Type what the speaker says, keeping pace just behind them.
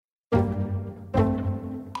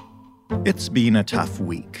It's been a tough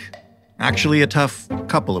week. Actually, a tough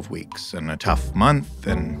couple of weeks, and a tough month,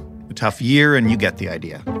 and a tough year, and you get the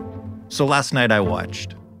idea. So last night I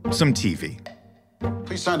watched some TV.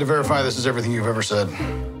 Please sign to verify this is everything you've ever said.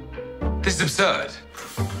 This is absurd.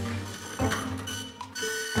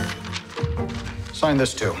 Sign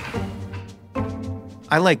this too.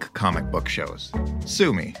 I like comic book shows.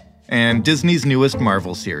 Sue me. And Disney's newest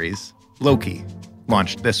Marvel series, Loki,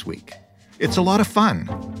 launched this week. It's a lot of fun,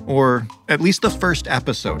 or at least the first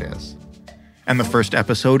episode is. And the first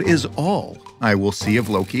episode is all I will see of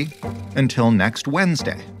Loki until next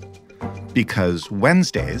Wednesday. Because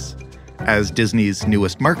Wednesdays, as Disney's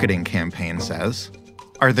newest marketing campaign says,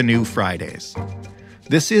 are the new Fridays.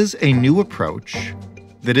 This is a new approach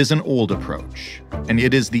that is an old approach, and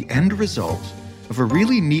it is the end result of a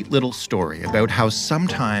really neat little story about how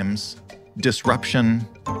sometimes disruption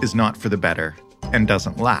is not for the better and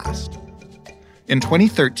doesn't last. In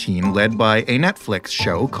 2013, led by a Netflix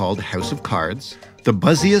show called House of Cards, the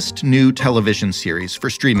buzziest new television series for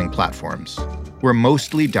streaming platforms were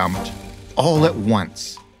mostly dumped all at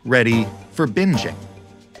once, ready for binging.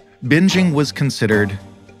 Binging was considered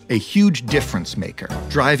a huge difference maker,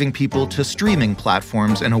 driving people to streaming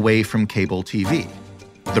platforms and away from cable TV.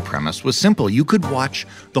 The premise was simple. You could watch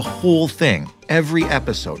the whole thing, every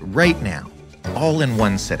episode, right now, all in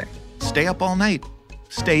one sitting. Stay up all night,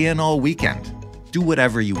 stay in all weekend, do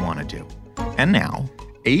whatever you want to do. And now,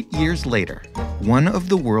 8 years later, one of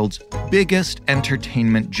the world's biggest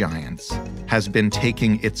entertainment giants has been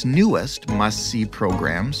taking its newest must-see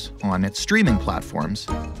programs on its streaming platforms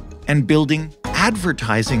and building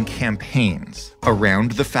advertising campaigns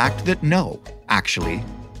around the fact that no, actually,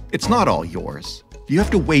 it's not all yours. You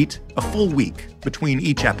have to wait a full week between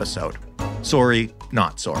each episode. Sorry,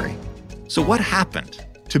 not sorry. So what happened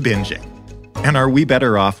to binging? And are we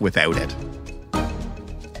better off without it?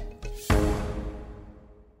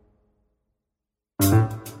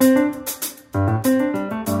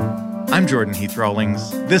 I'm Jordan Heath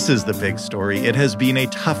Rawlings. This is The Big Story. It has been a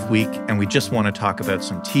tough week, and we just want to talk about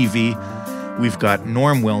some TV. We've got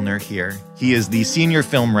Norm Wilner here. He is the senior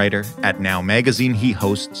film writer at Now Magazine. He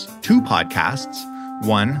hosts 2 podcasts.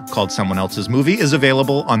 One, called Someone Else's Movie, is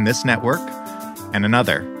available on this network, and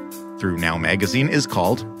another, through Now Magazine, is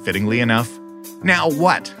called, fittingly enough, Now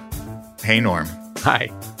What? Hey, Norm. Hi.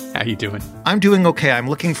 How you doing? I'm doing okay. I'm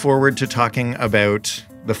looking forward to talking about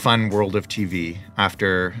the fun world of TV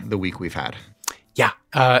after the week we've had. Yeah.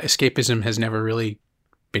 Escapism has never really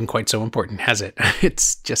been quite so important, has it?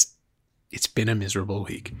 It's been a miserable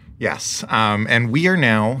week. Yes. And we are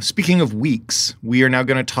now, speaking of weeks, we are now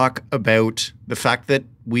going to talk about the fact that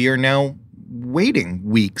we are now waiting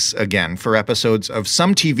weeks again for episodes of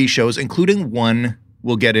some TV shows, including one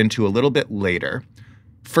we'll get into a little bit later.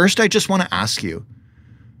 First, I just want to ask you,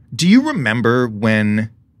 do you remember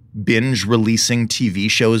when binge releasing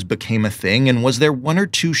TV shows became a thing? And was there one or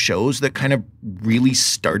two shows that kind of really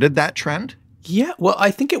started that trend? Yeah, well,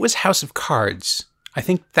 I think it was House of Cards. I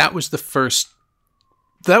think that was the first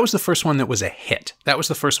one that was a hit. That was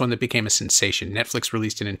the first one that became a sensation. Netflix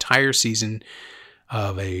released an entire season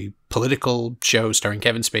of a political show starring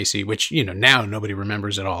Kevin Spacey, which, now nobody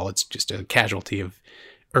remembers at all. It's just a casualty of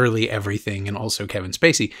early everything and also Kevin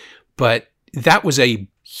Spacey. But that was a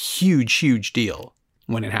huge, huge deal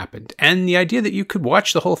when it happened. And the idea that you could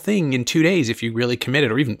watch the whole thing in 2 days if you really committed,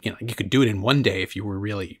 or even, you could do it in 1 day if you were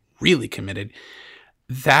really, really committed,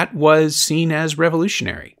 that was seen as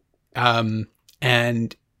revolutionary.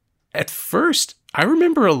 And at first, I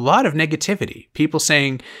remember a lot of negativity. People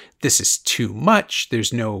saying, this is too much.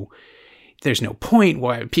 There's no point.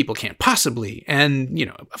 Why people can't possibly. And,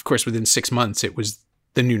 of course, within 6 months, it was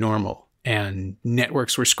the new normal. And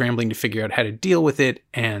networks were scrambling to figure out how to deal with it.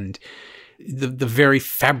 And the very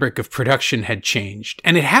fabric of production had changed.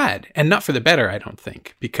 And it had. And not for the better, I don't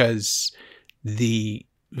think. Because the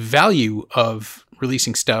value of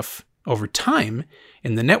releasing stuff over time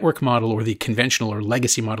in the network model or the conventional or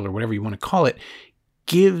legacy model or whatever you want to call it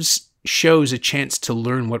gives shows a chance to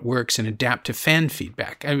learn what works and adapt to fan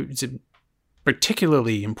feedback. It's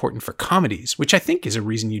particularly important for comedies, which I think is a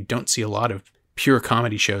reason you don't see a lot of pure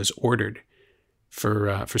comedy shows ordered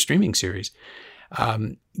for streaming series.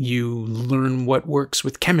 You learn what works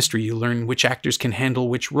with chemistry. You learn which actors can handle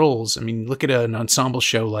which roles. I mean, look at an ensemble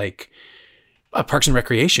show like Parks and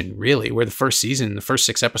Recreation, really, where the first season, the first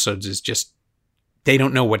 6 episodes is just, they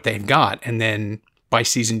don't know what they've got. And then by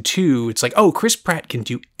season 2, it's like, oh, Chris Pratt can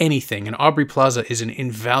do anything. And Aubrey Plaza is an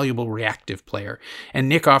invaluable reactive player. And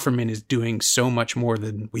Nick Offerman is doing so much more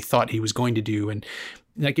than we thought he was going to do. And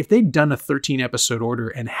like, if they'd done a 13 episode order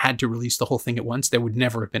and had to release the whole thing at once, there would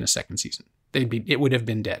never have been a second season. It would have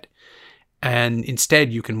been dead. And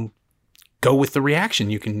instead, you can go with the reaction.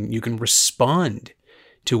 You can respond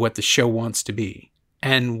to what the show wants to be.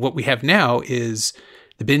 And what we have now is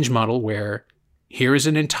the binge model, where here is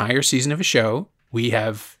an entire season of a show. We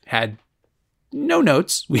have had no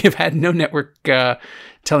notes. We have had no network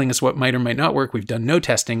telling us what might or might not work. We've done no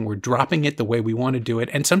testing. We're dropping it the way we want to do it.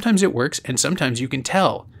 And sometimes it works, and sometimes you can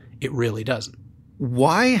tell it really doesn't.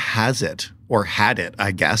 Why has it, or had it,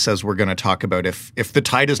 I guess, as we're going to talk about if the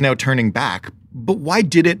tide is now turning back, but why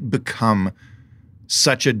did it become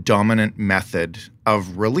such a dominant method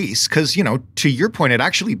of release? Because, to your point, it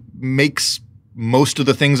actually makes most of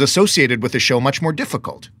the things associated with the show much more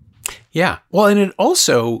difficult. Yeah. Well, and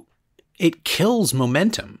it kills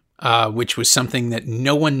momentum, which was something that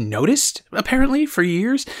no one noticed, apparently, for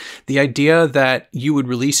years. The idea that you would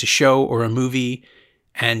release a show or a movie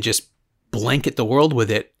and just blanket the world with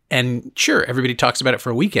it, and sure, everybody talks about it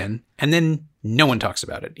for a weekend, and then no one talks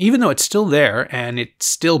about it. Even though it's still there, and it's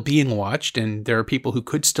still being watched, and there are people who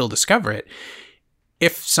could still discover it,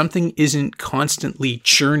 if something isn't constantly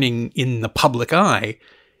churning in the public eye,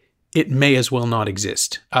 it may as well not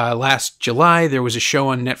exist. Last July, there was a show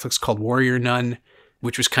on Netflix called Warrior Nun,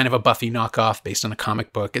 which was kind of a Buffy knockoff based on a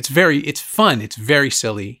comic book. It's fun. It's very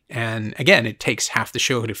silly. And again, it takes half the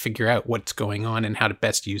show to figure out what's going on and how to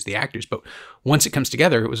best use the actors. But once it comes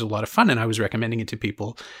together, it was a lot of fun, and I was recommending it to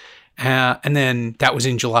people. And then that was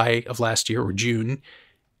in July of last year, or June.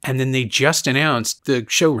 And then they just announced, the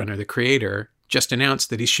showrunner, the creator, just announced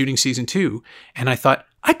that he's shooting season 2. And I thought,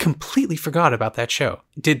 I completely forgot about that show.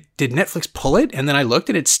 Did Netflix pull it? And then I looked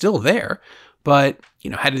and it's still there. But,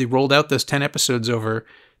 had they rolled out those 10 episodes over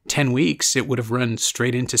 10 weeks, it would have run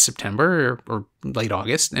straight into September or late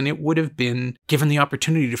August. And it would have been given the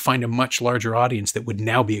opportunity to find a much larger audience that would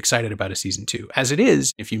now be excited about a season 2. As it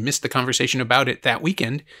is, if you missed the conversation about it that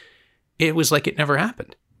weekend, it was like it never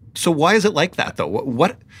happened. So why is it like that, though?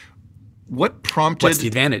 What prompted... What's the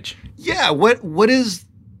advantage? Yeah, what is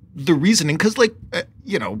the reasoning? Because,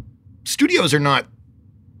 studios are not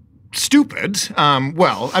stupid.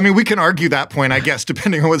 We can argue that point, I guess,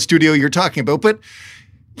 depending on what studio you're talking about. But,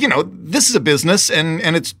 this is a business, and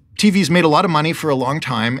TV's made a lot of money for a long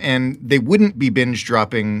time, and they wouldn't be binge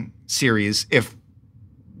dropping series if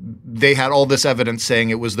they had all this evidence saying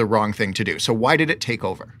it was the wrong thing to do. So why did it take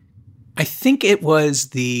over? I think it was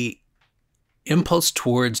the impulse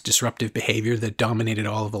towards disruptive behavior that dominated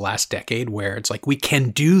all of the last decade, where it's like, we can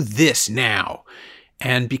do this now.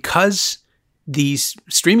 And because these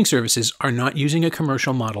streaming services are not using a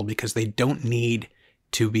commercial model, because they don't need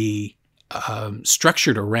to be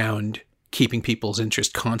structured around keeping people's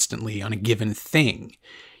interest constantly on a given thing,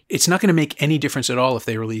 it's not going to make any difference at all if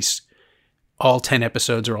they release all 10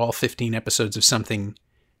 episodes or all 15 episodes of something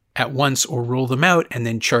at once, or roll them out and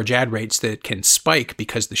then charge ad rates that can spike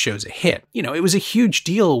because the show's a hit. It was a huge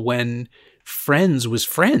deal when Friends was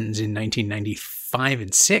Friends in 1995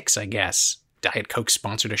 and 6, I guess. Diet Coke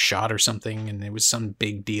sponsored a shot or something, and it was some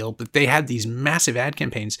big deal. But they had these massive ad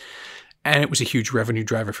campaigns, and it was a huge revenue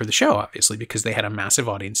driver for the show, obviously, because they had a massive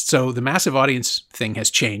audience. So the massive audience thing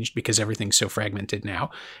has changed because everything's so fragmented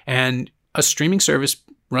now. And a streaming service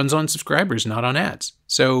runs on subscribers, not on ads.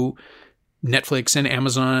 So Netflix and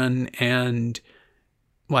Amazon and,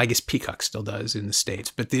 I guess Peacock still does in the States,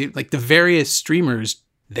 but the various streamers,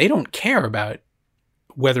 they don't care about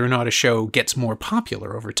whether or not a show gets more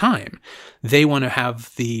popular over time. They want to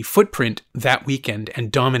have the footprint that weekend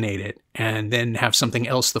and dominate it, and then have something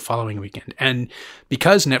else the following weekend. And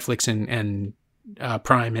because Netflix and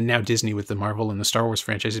Prime, and now Disney with the Marvel and the Star Wars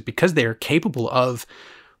franchises, because they are capable of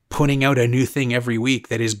putting out a new thing every week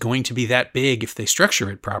that is going to be that big if they structure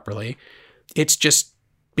it properly, it's just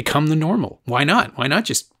become the normal. Why not? Why not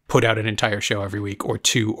just put out an entire show every week, or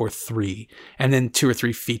 2 or 3, and then 2 or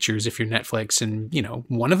 3 features if you're Netflix, and,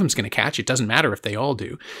 one of them's going to catch. It doesn't matter if they all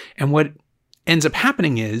do. And what ends up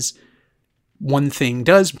happening is one thing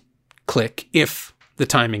does click if the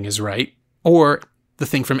timing is right, or the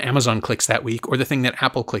thing from Amazon clicks that week, or the thing that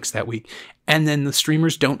Apple clicks that week. And then the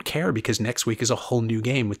streamers don't care, because next week is a whole new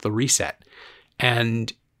game with the reset.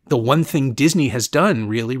 And the one thing Disney has done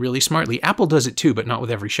really, really smartly, Apple does it too, but not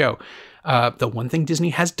with every show. The one thing Disney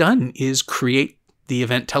has done is create the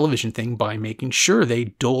event television thing by making sure they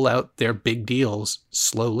dole out their big deals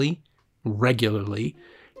slowly, regularly,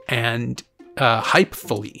 and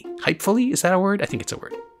hypefully. Hypefully, is that a word? I think it's a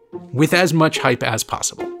word. With as much hype as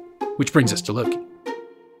possible. Which brings us to Loki.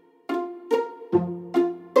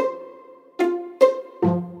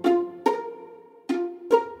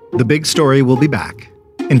 The Big Story will be back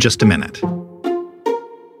in just a minute.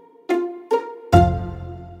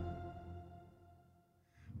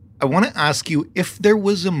 I want to ask you if there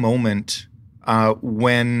was a moment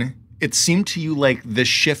when it seemed to you like the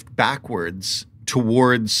shift backwards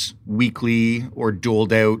towards weekly or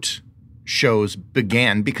doled out shows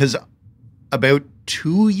began? Because about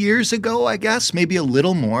 2 years ago, I guess, maybe a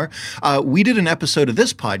little more, we did an episode of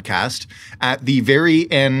this podcast at the very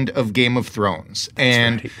end of Game of Thrones.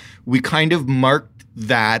 And we kind of marked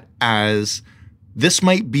that as this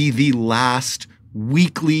might be the last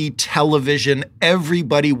weekly television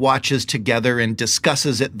everybody watches together and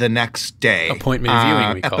discusses it the next day. Appointment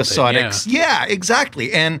viewing, we episodic. Called it. Yeah,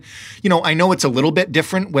 exactly. And, I know it's a little bit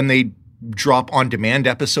different when they drop on-demand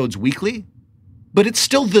episodes weekly, but it's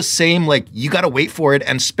still the same, like, you got to wait for it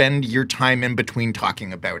and spend your time in between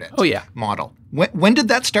talking about it. Oh, yeah. Model. When did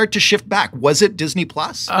that start to shift back? Was it Disney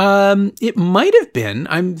Plus? It might have been.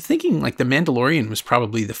 I'm thinking, like, The Mandalorian was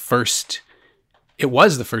probably the first. It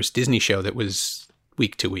was the first Disney show that was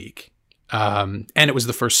week to week. And it was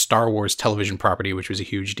the first Star Wars television property, which was a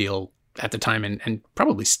huge deal at the time and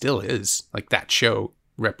probably still is. Like, that show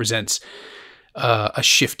represents a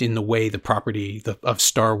shift in the way the property of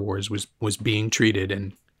Star Wars was being treated.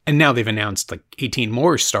 And now they've announced like 18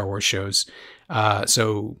 more Star Wars shows.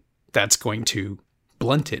 So that's going to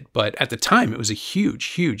blunt it. But at the time, it was a huge,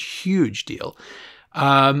 huge, huge deal.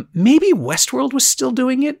 Maybe Westworld was still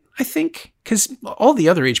doing it, I think, because all the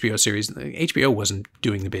other HBO series, HBO wasn't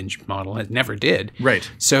doing the binge model. It never did. Right.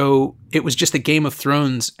 So it was just that Game of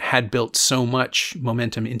Thrones had built so much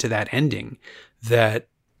momentum into that ending that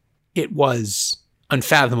it was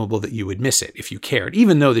unfathomable that you would miss it if you cared,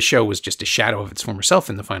 even though the show was just a shadow of its former self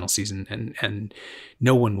in the final season and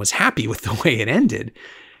no one was happy with the way it ended.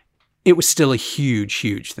 It was still a huge,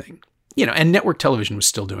 huge thing. And network television was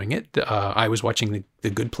still doing it. I was watching The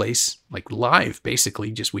Good Place, like live,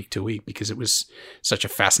 basically, just week to week, because it was such a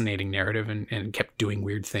fascinating narrative and kept doing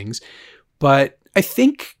weird things. But I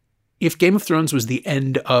think if Game of Thrones was the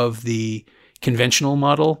end of the conventional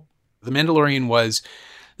model, The Mandalorian was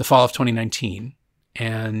the fall of 2019.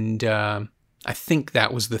 And I think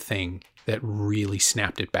that was the thing that really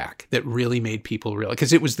snapped it back, that really made people realize,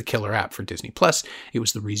 because it was the killer app for Disney Plus. It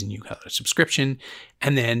was the reason you got a subscription.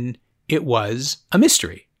 And then it was a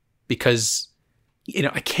mystery because,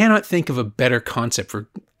 I cannot think of a better concept for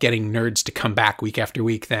getting nerds to come back week after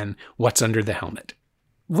week than What's Under the Helmet.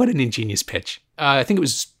 What an ingenious pitch. I think it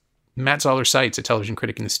was Matt Zoller-Seitz, a television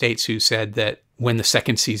critic in the States, who said that when the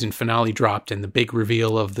second season finale dropped and the big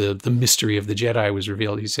reveal of the mystery of the Jedi was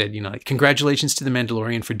revealed, he said, congratulations to The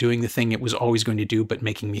Mandalorian for doing the thing it was always going to do, but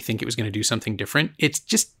making me think it was going to do something different. It's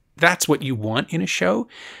just, that's what you want in a show.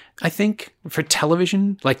 I think for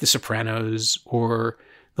television, like The Sopranos or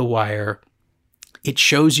The Wire, it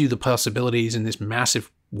shows you the possibilities in this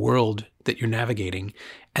massive world that you're navigating.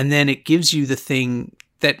 And then it gives you the thing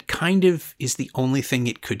that kind of is the only thing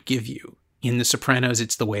it could give you. In The Sopranos,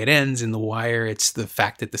 it's the way it ends. In The Wire, it's the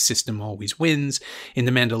fact that the system always wins. In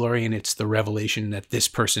The Mandalorian, it's the revelation that this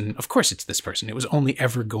person, of course it's this person. It was only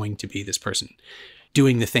ever going to be this person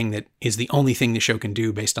doing the thing that is the only thing the show can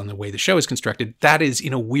do based on the way the show is constructed. That is,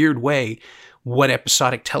 in a weird way, what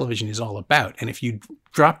episodic television is all about. And if you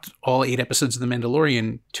dropped all 8 episodes of The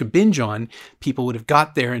Mandalorian to binge on, people would have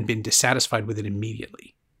got there and been dissatisfied with it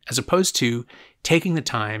immediately, as opposed to taking the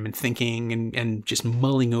time and thinking and just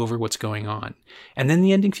mulling over what's going on. And then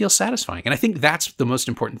the ending feels satisfying. And I think that's the most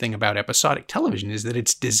important thing about episodic television, is that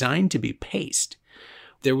it's designed to be paced.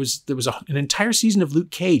 There was an entire season of Luke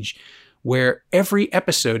Cage where every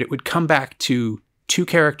episode it would come back to 2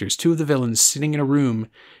 characters, 2 of the villains sitting in a room,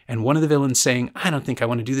 and one of the villains saying, I don't think I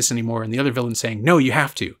want to do this anymore, and the other villain saying, no, you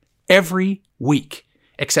have to. Every week.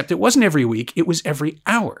 Except it wasn't every week, it was every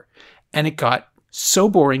hour. And it got so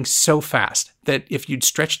boring so fast that if you'd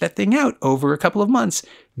stretched that thing out over a couple of months,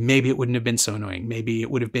 maybe it wouldn't have been so annoying. Maybe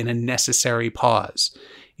it would have been a necessary pause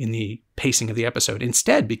in the pacing of the episode.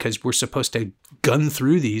 Instead, because we're supposed to gun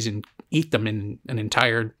through these and eat them in an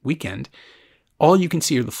entire weekend, all you can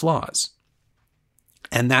see are the flaws.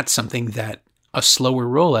 And that's something that a slower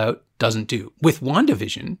rollout doesn't do. With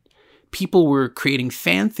WandaVision, people were creating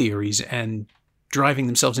fan theories and driving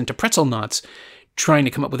themselves into pretzel knots, trying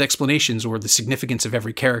to come up with explanations or the significance of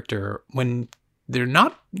every character when they're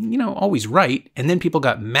not, always right. And then people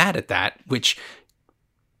got mad at that, which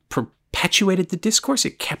perpetuated the discourse.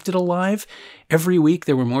 It kept it alive. Every week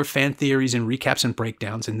there were more fan theories and recaps and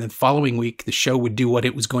breakdowns. And the following week, the show would do what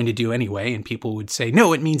it was going to do anyway. And people would say,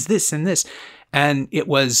 no, it means this and this. And it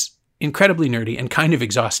was incredibly nerdy and kind of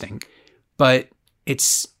exhausting. But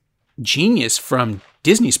it's genius from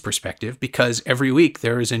Disney's perspective, because every week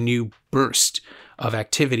there is a new burst of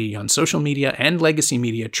activity on social media and legacy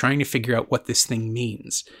media trying to figure out what this thing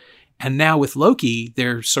means. And now with Loki,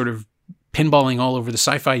 they're sort of pinballing all over the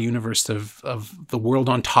sci-fi universe of the world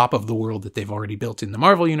on top of the world that they've already built in the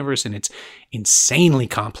Marvel universe. And it's insanely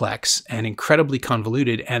complex and incredibly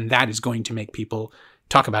convoluted. And that is going to make people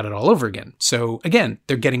talk about it all over again. So again,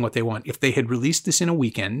 they're getting what they want. If they had released this in a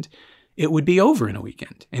weekend, it would be over in a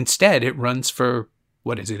weekend. Instead, it runs for,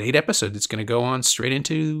 8 episodes? It's going to go on straight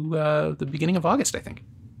into the beginning of August, I think.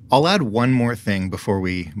 I'll add one more thing before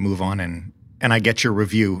we move on and I get your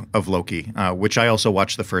review of Loki, which I also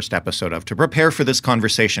watched the first episode of to prepare for this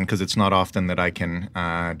conversation, because it's not often that I can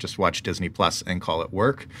just watch Disney Plus and call it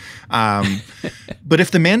work. But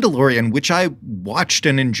if The Mandalorian, which I watched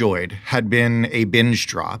and enjoyed, had been a binge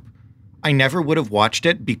drop, I never would have watched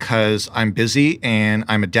it because I'm busy and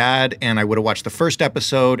I'm a dad, and I would have watched the first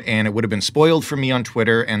episode and it would have been spoiled for me on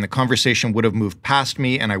Twitter, and the conversation would have moved past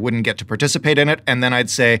me and I wouldn't get to participate in it. And then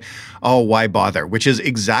I'd say, oh, why bother? Which is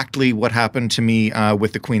exactly what happened to me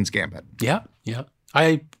with The Queen's Gambit. Yeah.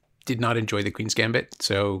 I did not enjoy The Queen's Gambit,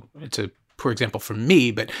 so it's a poor example from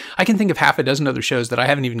me, but I can think of half a dozen other shows that I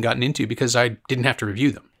haven't even gotten into because I didn't have to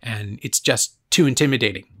review them. And it's just too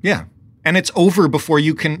intimidating. Yeah. And it's over before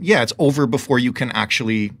you can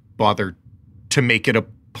actually bother to make it a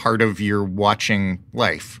part of your watching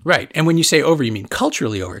life. Right. And when you say over, you mean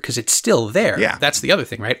culturally over, because it's still there. Yeah. That's the other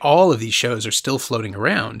thing, right? All of these shows are still floating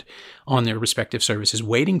around on their respective services,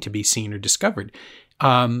 waiting to be seen or discovered.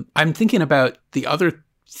 I'm thinking about the other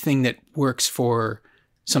thing that works for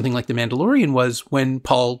something like The Mandalorian was when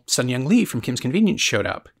Paul Sun-Young Lee from Kim's Convenience showed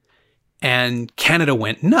up and Canada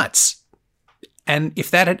went nuts. And if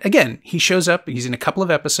that had, again, he shows up, he's in a couple of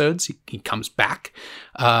episodes, he comes back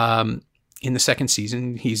in the second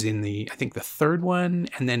season. He's in I think the third one,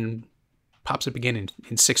 and then pops up again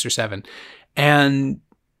in 6 or 7. And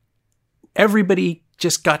everybody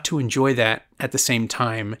just got to enjoy that at the same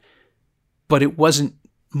time, but it wasn't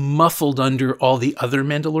muffled under all the other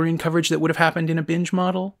Mandalorian coverage that would have happened in a binge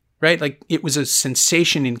model, right? Like, it was a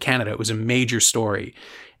sensation in Canada. It was a major story.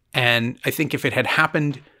 And I think if it had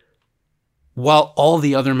happened while all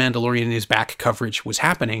the other Mandalorian is back coverage was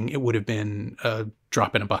happening, it would have been a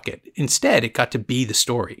drop in a bucket. Instead, it got to be the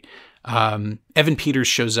story. Evan Peters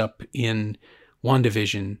shows up in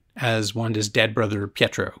WandaVision as Wanda's dead brother,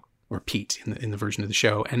 Pietro, or Pete in the version of the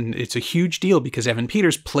show. And it's a huge deal because Evan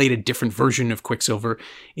Peters played a different version of Quicksilver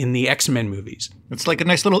in the X-Men movies. It's like a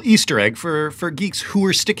nice little Easter egg for geeks who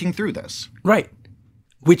are sticking through this. Right.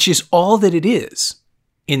 Which is all that it is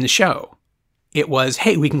in the show. It was,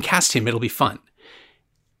 hey, we can cast him, it'll be fun.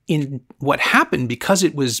 In what happened, because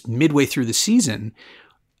it was midway through the season,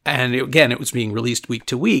 and it was being released week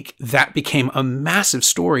to week, that became a massive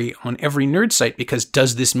story on every nerd site, because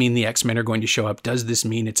does this mean the X-Men are going to show up? Does this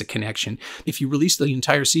mean it's a connection? If you release the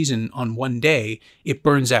entire season on one day, it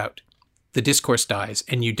burns out. The discourse dies,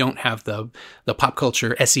 and you don't have the pop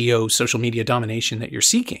culture, SEO, social media domination that you're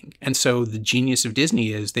seeking. And so the genius of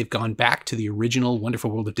Disney is they've gone back to the original Wonderful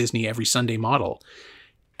World of Disney every Sunday model,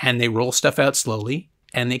 and they roll stuff out slowly,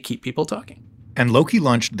 and they keep people talking. And Loki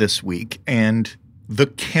launched this week, and the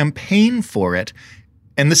campaign for it,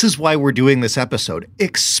 and this is why we're doing this episode,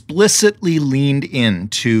 explicitly leaned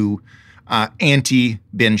into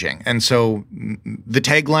anti-binging. And so the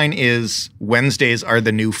tagline is Wednesdays are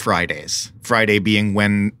the new Fridays. Friday being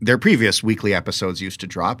when their previous weekly episodes used to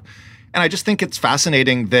drop. And I just think it's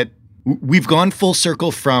fascinating that we've gone full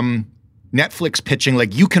circle from Netflix pitching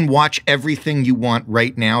like you can watch everything you want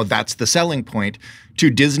right now, that's the selling point, to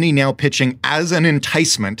Disney now pitching as an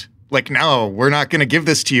enticement, like, no, we're not going to give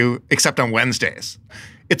this to you except on Wednesdays.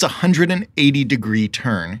 It's a 180-degree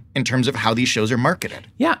turn in terms of how these shows are marketed.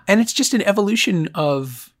 Yeah, and it's just an evolution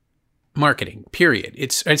of marketing, period.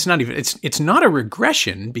 It's not a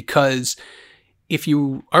regression, because if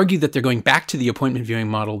you argue that they're going back to the appointment viewing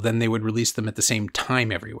model, then they would release them at the same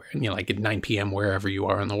time everywhere, like at 9 p.m. wherever you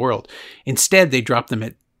are in the world. Instead, they drop them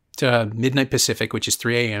at midnight Pacific, which is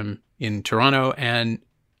 3 a.m. in Toronto. And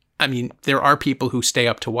I mean, there are people who stay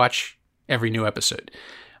up to watch every new episode.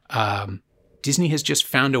 Disney has just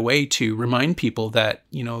found a way to remind people that,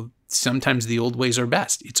 sometimes the old ways are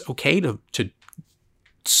best. It's okay to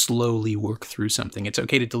slowly work through something. It's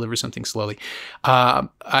okay to deliver something slowly.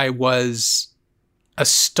 I was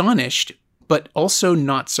astonished, but also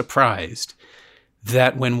not surprised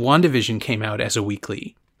that when WandaVision came out as a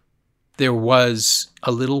weekly, there was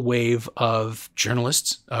a little wave of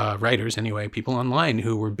journalists, writers anyway, people online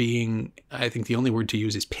who were being, I think the only word to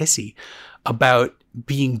use is pissy, about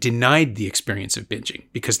being denied the experience of binging,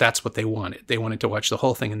 because that's what they wanted. They wanted to watch the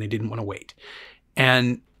whole thing and they didn't want to wait.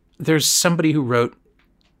 And there's somebody who wrote,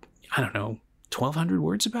 1,200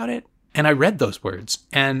 words about it. And I read those words,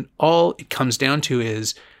 and all it comes down to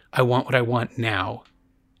is, I want what I want now.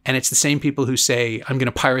 And it's the same people who say, I'm going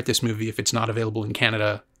to pirate this movie if it's not available in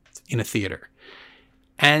Canada in a theater.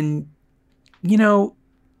 And, you know,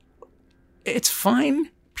 it's fine.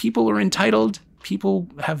 People are entitled. People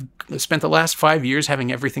have spent the last 5 years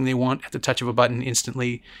having everything they want at the touch of a button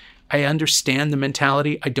instantly. I understand the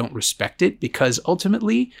mentality. I don't respect it because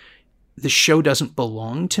ultimately the show doesn't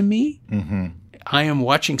belong to me. Mm-hmm. I am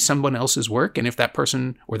watching someone else's work. And if that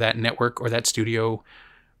person or that network or that studio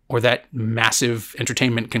or that massive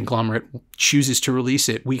entertainment conglomerate chooses to release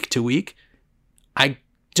it week to week, I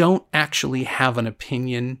don't actually have an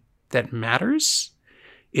opinion that matters.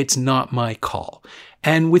 It's not my call.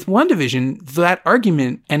 And with WandaVision, that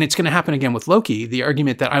argument, and it's going to happen again with Loki, the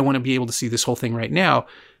argument that I want to be able to see this whole thing right now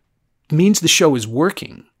means the show is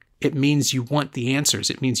working. It means you want the answers.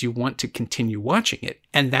 It means you want to continue watching it.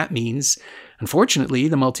 And that means, unfortunately,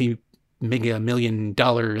 the multi-mega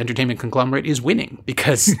million-dollar entertainment conglomerate is winning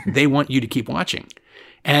because they want you to keep watching.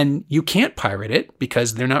 And you can't pirate it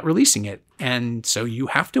because they're not releasing it. And so you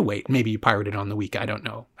have to wait. Maybe you pirate it on the week. I don't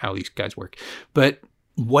know how these guys work. But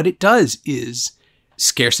what it does is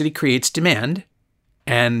scarcity creates demand,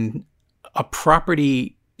 and a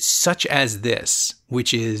property such as this,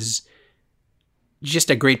 which is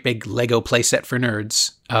just a great big Lego playset for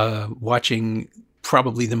nerds, watching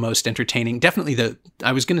probably the most entertaining, definitely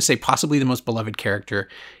I was going to say possibly the most beloved character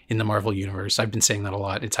in the Marvel Universe. I've been saying that a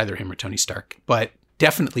lot. It's either him or Tony Stark. But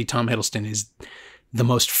definitely Tom Hiddleston is the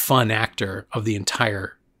most fun actor of the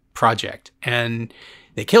entire project. And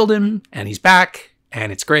they killed him, and he's back,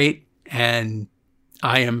 and it's great. And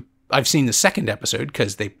I've seen the second episode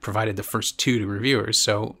because they provided the first two to reviewers.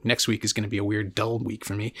 So next week is going to be a weird, dull week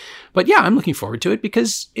for me. But yeah, I'm looking forward to it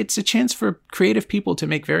because it's a chance for creative people to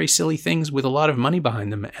make very silly things with a lot of money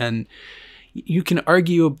behind them. And you can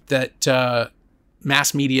argue that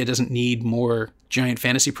mass media doesn't need more giant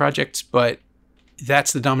fantasy projects, but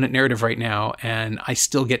that's the dominant narrative right now. And I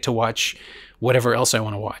still get to watch whatever else I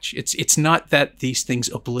want to watch. It's not that these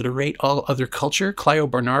things obliterate all other culture. Clio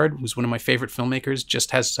Barnard, who's one of my favorite filmmakers,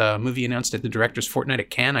 just has a movie announced at the Directors Fortnight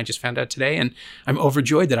at Cannes. I just found out today, and I'm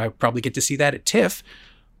overjoyed that I probably get to see that at TIFF.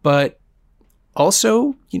 But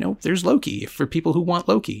also, you know, there's Loki for people who want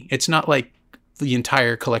Loki. It's not like the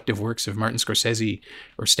entire collective works of Martin Scorsese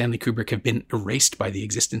or Stanley Kubrick have been erased by the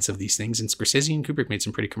existence of these things. And Scorsese and Kubrick made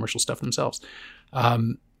some pretty commercial stuff themselves.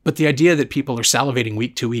 But the idea that people are salivating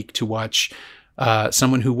week to week to watch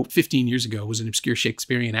someone who 15 years ago was an obscure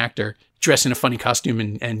Shakespearean actor dress in a funny costume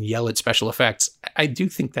and yell at special effects, I do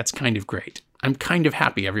think that's kind of great. I'm kind of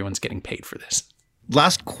happy everyone's getting paid for this.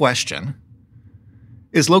 Last question.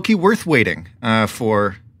 Is Loki worth waiting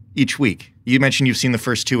for each week? You mentioned you've seen the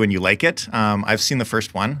first two and you like it. I've seen the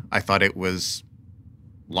first one. I thought it was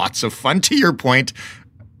lots of fun, to your point.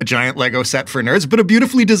 A giant Lego set for nerds, but a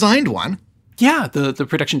beautifully designed one. Yeah, the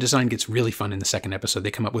production design gets really fun in the second episode.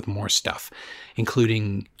 They come up with more stuff,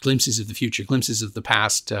 including glimpses of the future, glimpses of the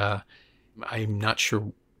past. I'm not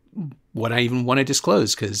sure what I even want to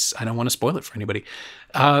disclose because I don't want to spoil it for anybody.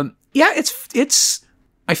 Yeah, it's.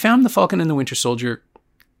 I found The Falcon and the Winter Soldier.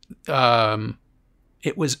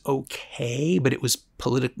 It was okay, but it was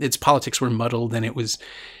its politics were muddled, and it was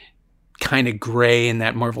kind of gray in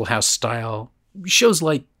that Marvel House style. Shows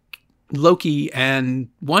like Loki and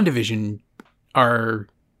WandaVision are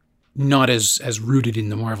not as rooted in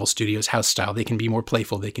the Marvel Studios house style. They can be more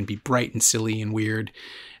playful. They can be bright and silly and weird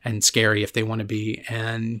and scary if they want to be.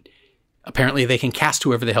 And apparently they can cast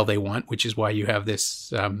whoever the hell they want, which is why you have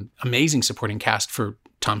this amazing supporting cast for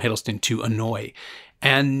Tom Hiddleston to annoy.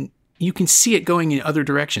 And you can see it going in other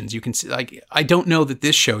directions. You can see, like, I don't know that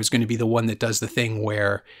this show is going to be the one that does the thing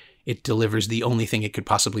where it delivers the only thing it could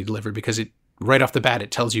possibly deliver, because it right off the bat,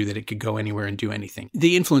 it tells you that it could go anywhere and do anything.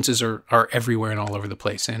 The influences are everywhere and all over the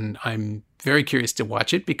place. And I'm very curious to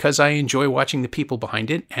watch it because I enjoy watching the people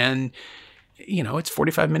behind it. And, you know, it's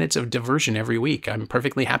 45 minutes of diversion every week. I'm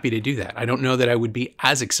perfectly happy to do that. I don't know that I would be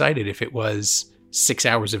as excited if it was 6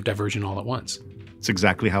 hours of diversion all at once. It's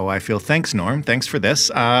exactly how I feel. Thanks, Norm. Thanks for this.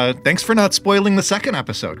 Thanks for not spoiling the second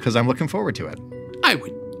episode, because I'm looking forward to it.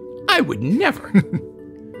 I would never.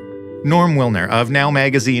 Norm Wilner of Now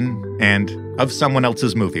Magazine and of Someone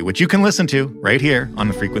Else's Movie, which you can listen to right here on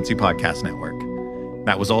the Frequency Podcast Network.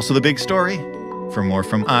 That was also the big story. For more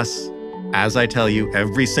from us, as I tell you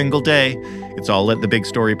every single day, it's all at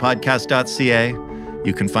thebigstorypodcast.ca.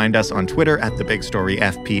 You can find us on Twitter at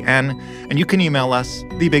thebigstoryfpn, and you can email us,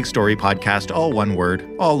 thebigstorypodcast, all one word,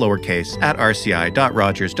 all lowercase, at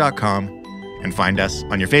rci.rogers.com, and find us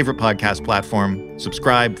on your favorite podcast platform.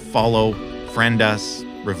 Subscribe, follow, friend us,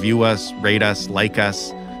 review us, rate us, like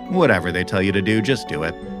us, whatever they tell you to do, just do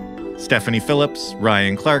it. Stephanie Phillips,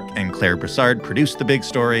 Ryan Clark, and Claire Broussard produced The Big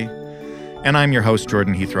Story. And I'm your host,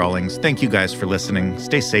 Jordan Heath Rawlings. Thank you guys for listening.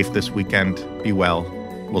 Stay safe this weekend. Be well.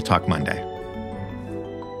 We'll talk Monday.